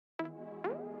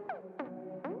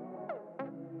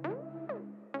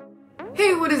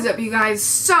Hey, what is up, you guys?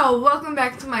 So, welcome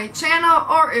back to my channel,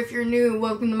 or if you're new,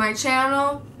 welcome to my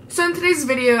channel. So in today's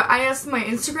video, I asked my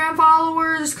Instagram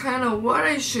followers kind of what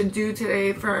I should do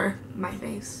today for my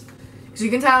face. So you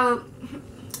can tell,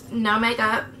 no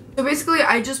makeup. So basically,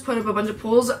 I just put up a bunch of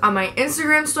polls on my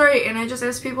Instagram story, and I just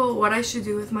asked people what I should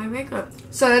do with my makeup.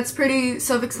 So that's pretty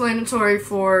self-explanatory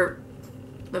for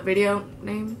the video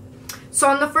name. So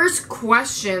on the first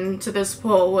question to this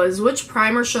poll was, which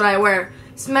primer should I wear?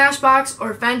 Smashbox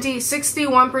or Fenty?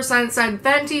 61% said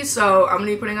Fenty, so I'm going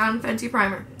to be putting on Fenty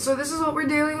primer. So this is what we're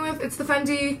dealing with. It's the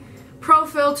Fenty Pro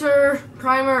Filter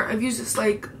Primer. I've used this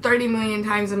like 30 million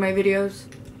times in my videos.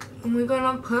 And we're going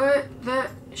to put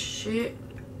that shit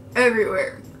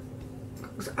everywhere.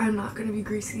 Because I'm not going to be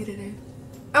greasy today.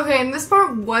 Okay, and this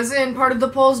part wasn't part of the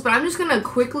polls, but I'm just gonna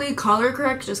quickly color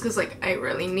correct just because, like, I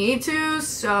really need to,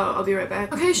 so I'll be right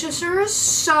back. Okay, sisters,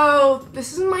 so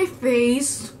this is my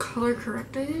face, color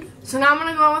corrected. So now I'm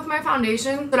gonna go on with my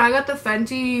foundation, but I got the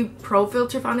Fenty Pro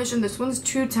Filter foundation. This one's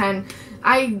 210.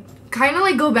 I kind of,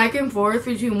 like, go back and forth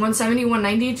between 170,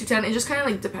 190, 210. It just kind of,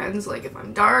 like, depends, like, if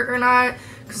I'm dark or not,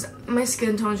 because my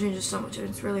skin tone changes so much, and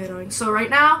it's really annoying. So right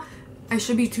now, I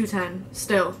should be 210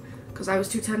 still. Because I was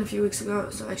 210 a few weeks ago,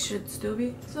 so I should still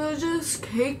be. So just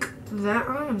cake that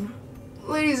on.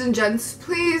 Ladies and gents,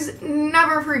 please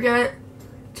never forget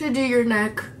to do your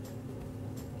neck.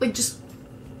 Like, just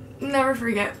never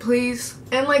forget, please.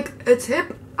 And like, a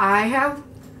tip I have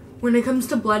when it comes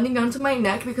to blending onto my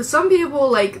neck, because some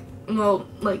people, like, well,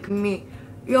 like me,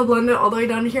 you'll blend it all the way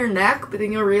down to your neck, but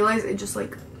then you'll realize it just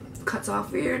like cuts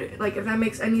off weird. Like, if that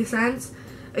makes any sense.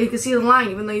 You can see the line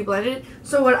even though you blended it.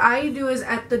 So what I do is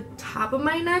at the top of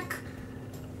my neck,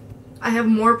 I have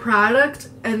more product,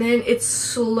 and then it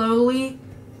slowly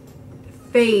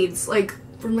fades. Like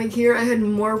from like here, I had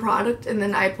more product, and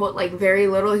then I put like very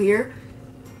little here,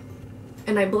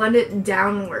 and I blend it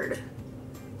downward.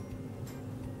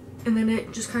 And then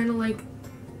it just kind of like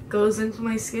goes into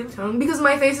my skin tone, because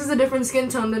my face is a different skin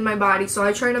tone than my body. So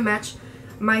I try to match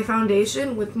my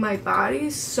foundation with my body.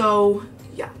 So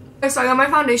yeah. So I got my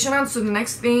foundation on, so the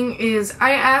next thing is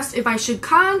I asked if I should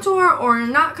contour or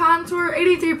not contour.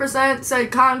 83%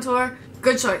 said contour.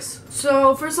 Good choice.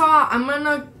 So first of all, I'm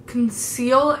gonna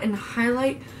conceal and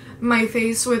highlight my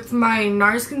face with my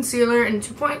NARS concealer in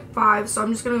 2.5. So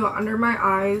I'm just gonna go under my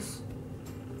eyes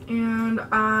and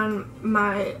on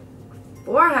my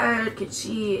forehead, cause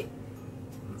she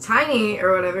tiny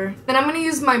or whatever. Then I'm gonna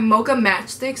use my Mocha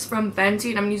Matchsticks from Fenty,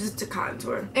 and I'm gonna use it to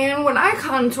contour. And when I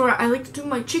contour, I like to do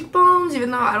my cheekbones, even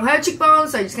though I don't have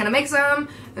cheekbones, so I just kind of mix them.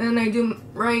 And then I do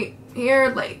right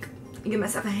here, like, I give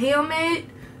myself a helmet,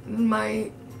 and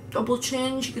my double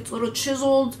chin, she gets a little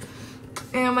chiseled,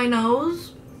 and my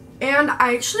nose. And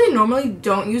I actually normally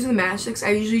don't use the matchsticks.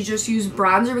 I usually just use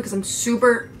bronzer because I'm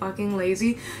super fucking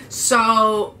lazy.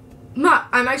 So no,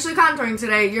 I'm actually contouring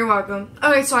today. You're welcome.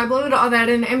 Okay, so I blended all that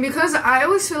in, and because I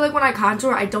always feel like when I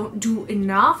contour, I don't do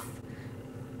enough,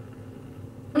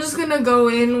 I'm just gonna go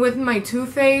in with my Too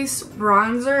Faced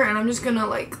bronzer, and I'm just gonna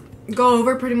like go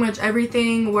over pretty much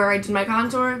everything where I did my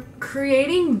contour.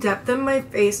 Creating depth in my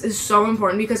face is so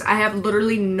important because I have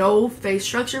literally no face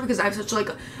structure because I have such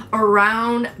like a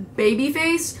round baby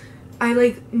face. I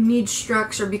like need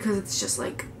structure because it's just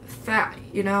like fat,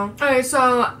 you know? Okay,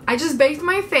 so I just baked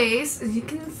my face. As you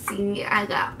can see, I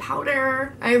got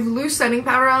powder. I have loose setting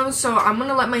powder on, so I'm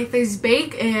gonna let my face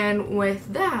bake, and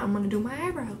with that, I'm gonna do my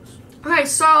eyebrows. Okay,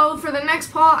 so for the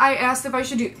next poll, I asked if I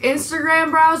should do Instagram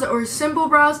brows or simple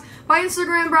brows. By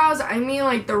Instagram brows, I mean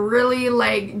like the really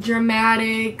like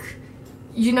dramatic,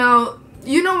 you know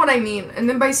what I mean. And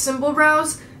then by simple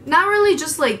brows, not really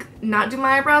just like not do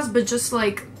my eyebrows, but just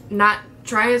like not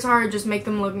try as hard, just make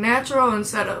them look natural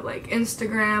instead of like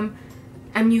Instagram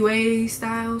MUA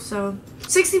style. So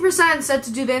 60% said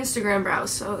to do the Instagram brows,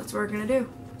 so that's what we're gonna do.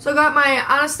 So I got my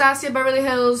Anastasia Beverly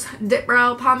Hills Dip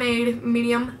Brow Pomade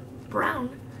Medium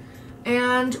Brown,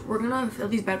 and we're gonna fill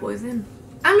these bad boys in.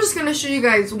 I'm just gonna show you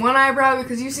guys one eyebrow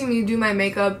because you've seen me do my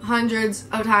makeup hundreds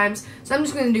of times, so I'm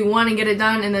just gonna do one and get it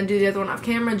done, and then do the other one off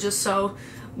camera just so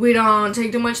we don't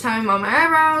take too much time on my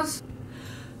eyebrows.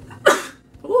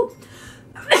 Ooh.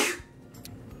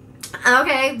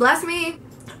 Okay, bless me.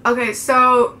 Okay,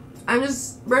 so I'm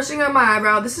just brushing on my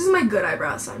eyebrow. This is my good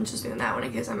eyebrow, so I'm just doing that one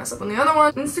in case I mess up on the other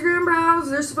one. Instagram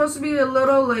brows, they're supposed to be a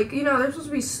little like, you know, they're supposed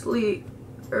to be sleek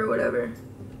or whatever.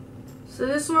 So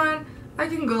this one, I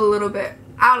can go a little bit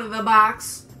out of the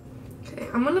box. Okay,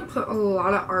 I'm gonna put a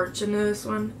lot of arch into this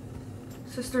one.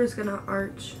 Sister is gonna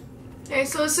arch. Okay,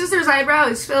 so sister's eyebrow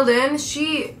is filled in.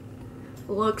 She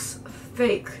looks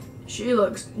fake. She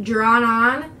looks drawn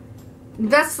on.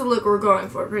 That's the look we're going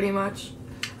for, pretty much.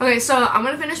 Okay, so I'm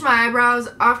gonna finish my eyebrows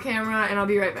off camera and I'll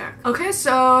be right back. Okay,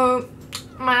 so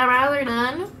my eyebrows are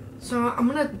done. So I'm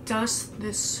gonna dust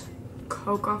this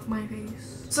coke off my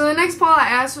face. So the next poll I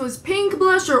asked was pink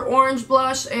blush or orange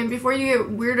blush, and before you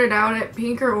get weirded out at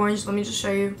pink or orange, let me just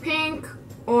show you. Pink,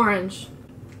 orange.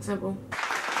 Simple.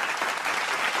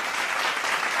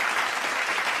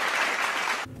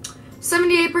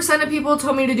 78% of people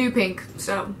told me to do pink,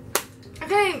 so.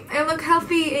 Okay, I look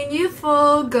healthy and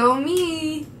youthful, go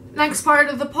me. Next part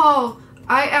of the poll,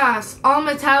 I asked all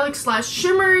metallic /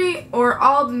 shimmery or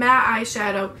all matte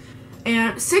eyeshadow.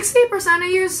 And 60% of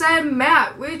you said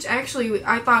matte, which actually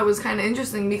I thought was kind of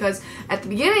interesting because at the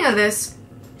beginning of this,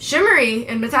 shimmery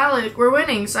and metallic were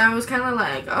winning. So I was kind of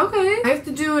like, okay, I have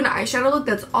to do an eyeshadow look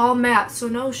that's all matte, so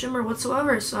no shimmer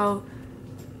whatsoever. So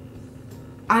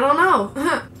I don't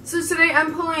know. So today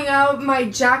I'm pulling out my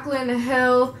Jaclyn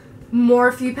Hill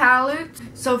Morphe palette.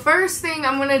 So first thing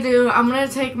I'm gonna do, I'm gonna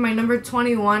take my number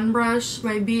 21 brush,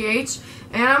 my BH,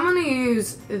 and I'm gonna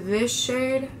use this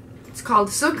shade. It's called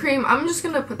Silk Cream. I'm just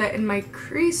gonna put that in my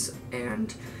crease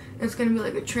and it's gonna be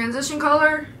like a transition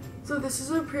color. So this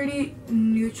is a pretty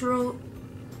neutral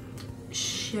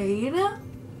shade.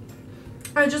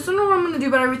 I just don't know what I'm gonna do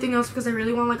about everything else because I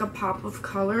really want like a pop of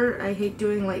color. I hate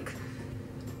doing like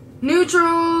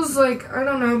neutrals, like I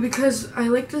don't know, because I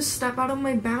like to step out of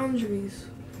my boundaries.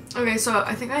 Okay, so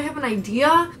I think I have an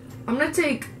idea. I'm gonna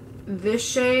take this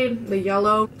shade, the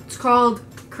yellow. It's called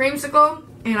Creamsicle.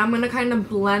 And I'm going to kind of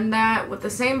blend that with the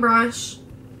same brush,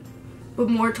 but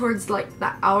more towards like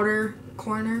the outer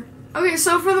corner. Okay,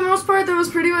 so for the most part, there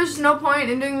was pretty much no point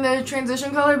in doing the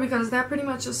transition color because that pretty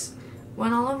much just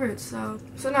went all over it. So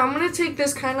now I'm going to take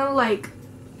this kind of like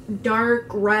dark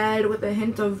red with a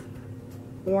hint of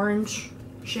orange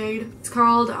shade. It's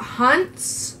called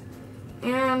Hunts,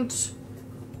 and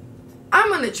I'm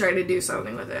going to try to do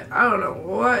something with it. I don't know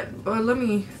what, but let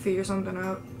me figure something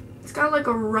out. It's got like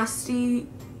a rusty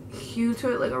hue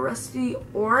to it, like a rusty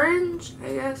orange,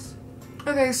 I guess.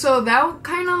 Okay, so that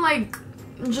kind of like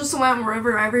just went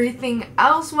wherever everything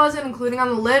else wasn't, including on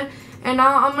the lid. And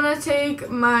now I'm gonna take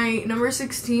my number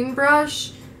 16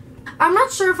 brush. I'm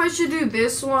not sure if I should do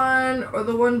this one or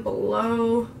the one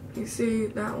below. You see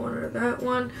that one or that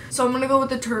one. So I'm gonna go with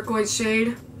the turquoise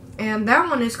shade. And that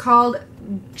one is called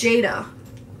Jada.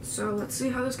 So let's see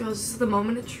how this goes. This is the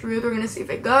moment of truth. We're gonna see if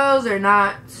it goes or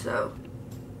not. So,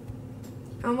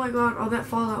 oh my god, all that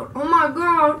fallout. Oh my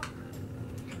god.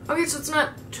 Okay, so it's not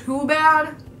too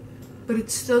bad, but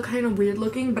it's still kind of weird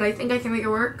looking, but I think I can make it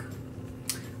work.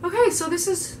 Okay, so this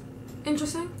is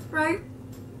interesting, right?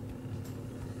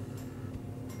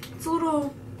 It's a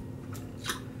little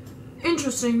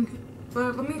interesting,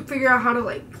 but let me figure out how to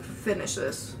like finish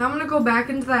this. Now I'm gonna go back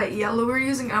into that yellow we're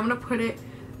using. I'm gonna put it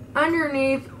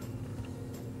underneath.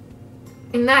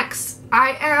 And next,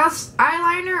 I asked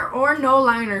eyeliner or no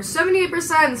liner.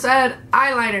 78% said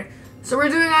eyeliner. So we're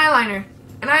doing eyeliner.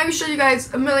 And I will show you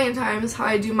guys a million times how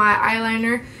I do my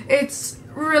eyeliner. It's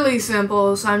really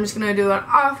simple, so I'm just gonna do it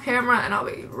off camera and I'll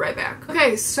be right back.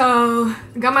 Okay, so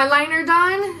got my liner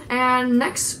done. And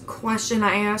next question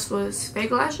I asked was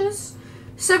fake lashes.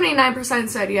 79%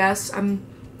 said yes. I'm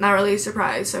not really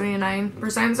surprised.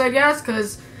 79% said yes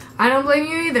because I don't blame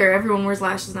you either. Everyone wears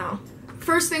lashes now.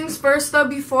 First things first though,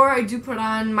 before I do put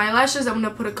on my lashes, I'm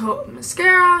gonna put a coat of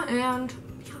mascara and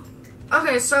yeah.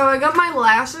 Okay, so I got my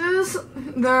lashes.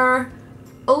 They're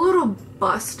a little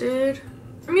busted.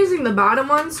 I'm using the bottom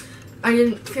ones. I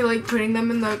didn't feel like putting them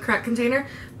in the correct container.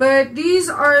 But these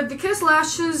are the Kiss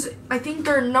lashes. I think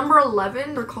they're number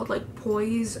 11. They're called like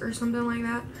Poise or something like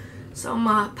that. So I'm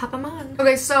gonna pop them on.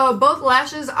 Okay, so both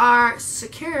lashes are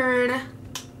secured.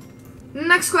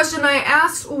 Next question I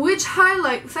asked, which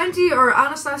highlight, Fenty or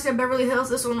Anastasia Beverly Hills?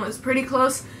 This one was pretty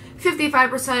close.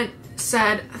 55%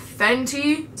 said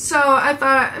Fenty. So I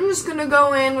thought I'm just gonna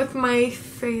go in with my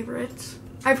favorite.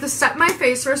 I have to set my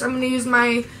face first. I'm gonna use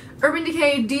my Urban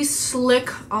Decay De-Slick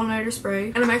All-Nighter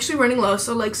Spray. And I'm actually running low,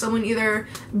 so like someone either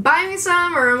buy me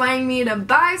some or remind me to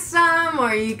buy some,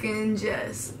 or you can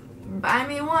just buy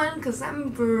me one because I'm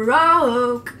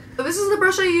broke. So this is the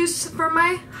brush I use for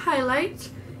my highlight.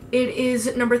 It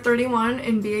is number 31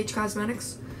 in BH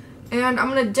Cosmetics. And I'm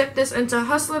going to dip this into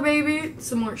Hustler Baby,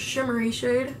 some more shimmery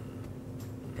shade.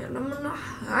 And I'm going to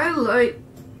highlight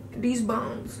these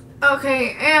bones.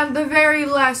 Okay, and the very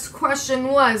last question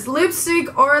was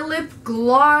lipstick or lip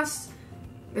gloss.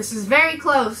 This is very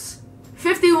close.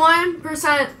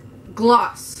 51%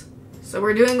 gloss. So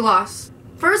we're doing gloss.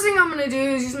 First thing I'm going to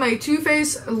do is use my Too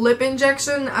Faced lip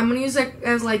injection. I'm going to use it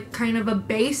as like kind of a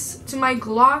base to my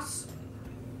gloss.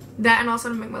 That, and also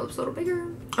to make my lips a little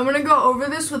bigger. I'm gonna go over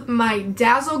this with my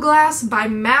Dazzle Glass by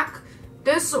MAC.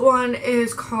 This one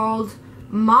is called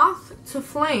Moth to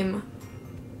Flame,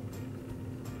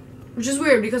 which is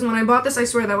weird because when I bought this, I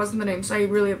swear that wasn't the name, so I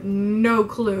really have no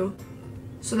clue.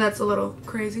 So that's a little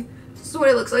crazy. This is what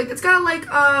it looks like. It's got like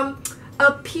a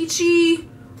peachy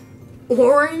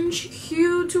orange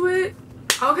hue to it.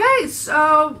 Okay,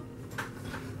 so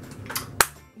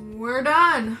we're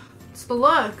done. It's the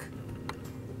look.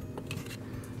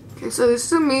 Okay, so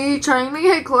this is me trying to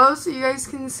get close so you guys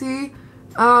can see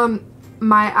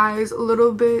my eyes a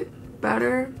little bit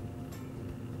better.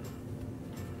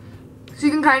 So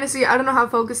you can kind of see, I don't know how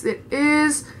focused it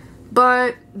is,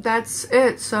 but that's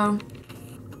it. So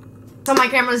my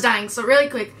camera's dying, so really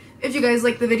quick, if you guys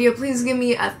like the video, please give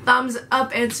me a thumbs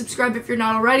up and subscribe if you're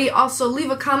not already. Also,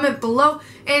 leave a comment below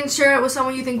and share it with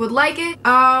someone you think would like it.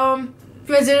 If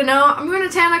you guys didn't know, I'm going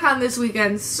to TanaCon this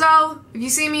weekend, so if you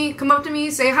see me, come up to me,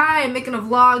 say hi, I'm making a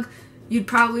vlog. You'd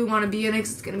probably want to be in it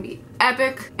because it's going to be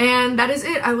epic. And that is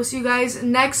it. I will see you guys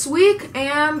next week,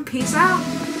 and peace out.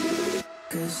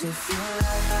 'Cause if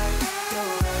you